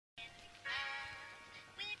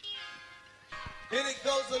And it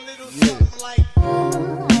goes a little something like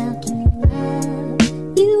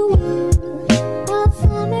you all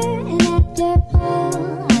summer and after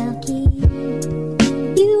I'll keep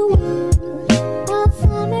you all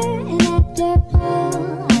summer and after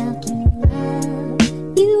I'll keep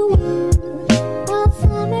you all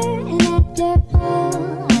summer and after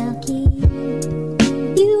I'll keep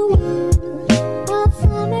you all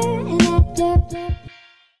summer and after.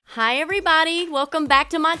 Hi everybody, welcome back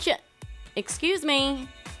to my excuse me.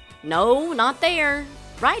 No, not there.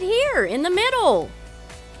 Right here, in the middle.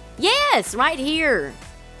 Yes, right here.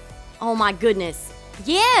 Oh my goodness.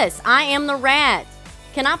 Yes, I am the rat.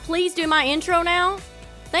 Can I please do my intro now?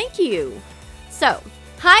 Thank you. So,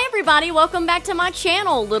 hi everybody, welcome back to my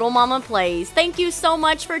channel, Little Mama Plays. Thank you so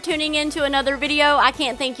much for tuning in to another video. I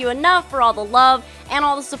can't thank you enough for all the love and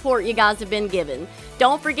all the support you guys have been given.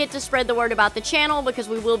 Don't forget to spread the word about the channel because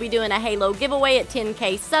we will be doing a Halo giveaway at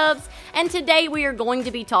 10K subs. And today we are going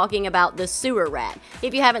to be talking about the sewer rat.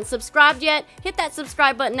 If you haven't subscribed yet, hit that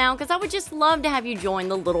subscribe button now because I would just love to have you join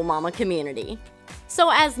the Little Mama community. So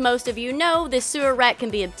as most of you know, this sewer rat can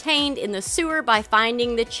be obtained in the sewer by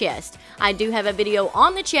finding the chest. I do have a video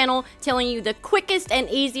on the channel telling you the quickest and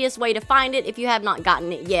easiest way to find it if you have not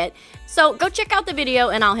gotten it yet. So go check out the video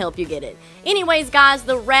and I'll help you get it. Anyways guys,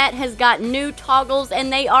 the rat has got new toggles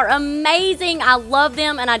and they are amazing. I love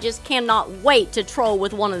them and I just cannot wait to troll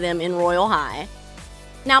with one of them in Royale High.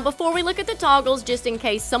 Now before we look at the toggles, just in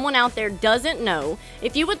case someone out there doesn't know,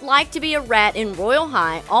 if you would like to be a rat in Royale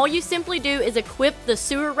High, all you simply do is equip the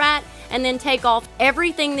sewer rat and then take off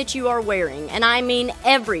everything that you are wearing, and I mean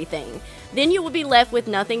everything. Then you will be left with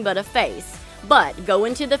nothing but a face. But go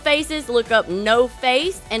into the faces, look up no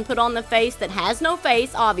face, and put on the face that has no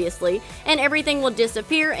face, obviously, and everything will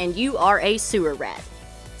disappear and you are a sewer rat.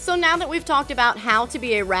 So now that we've talked about how to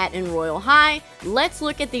be a rat in Royale High, let's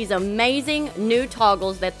look at these amazing new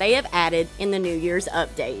toggles that they have added in the New Year's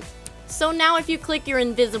update. So now if you click your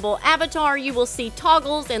invisible avatar, you will see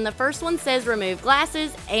toggles, and the first one says remove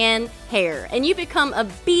glasses and hair, and you become a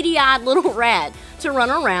beady-eyed little rat to run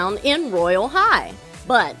around in Royale High.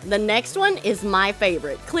 But the next one is my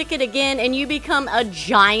favorite. Click it again and you become a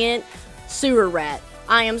giant sewer rat.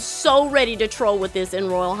 I am so ready to troll with this in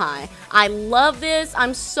Royale High. I love this.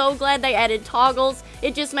 I'm so glad they added toggles.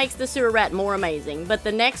 It just makes the sewer rat more amazing. But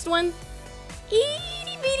the next one,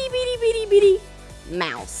 itty bitty bitty bitty bitty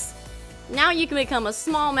mouse. Now you can become a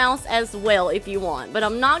small mouse as well if you want. But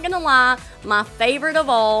I'm not gonna lie, my favorite of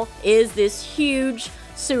all is this huge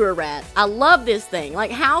sewer rat. I love this thing.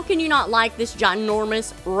 Like, how can you not like this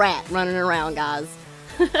ginormous rat running around, guys?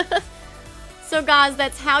 So guys,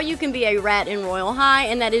 that's how you can be a rat in Royale High,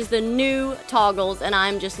 and that is the new toggles, and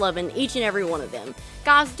I'm just loving each and every one of them.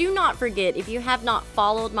 Guys, do not forget, if you have not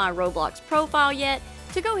followed my Roblox profile yet,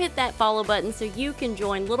 to go hit that follow button so you can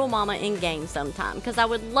join Little Mama in game sometime, because I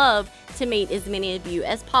would love to meet as many of you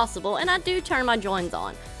as possible, and I do turn my joins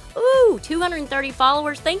on. Ooh, 230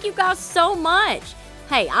 followers, thank you guys so much.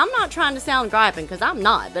 Hey, I'm not trying to sound griping, because I'm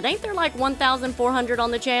not, but ain't there like 1,400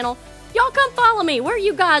 on the channel? Y'all come follow me, where are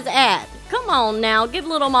you guys at? Come on now, give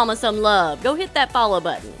Little Mama some love. Go hit that follow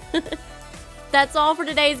button. That's all for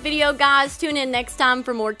today's video, guys. Tune in next time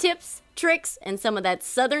for more tips, tricks, and some of that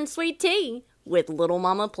southern sweet tea with Little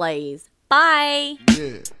Mama Plays. Bye!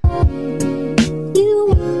 Yeah.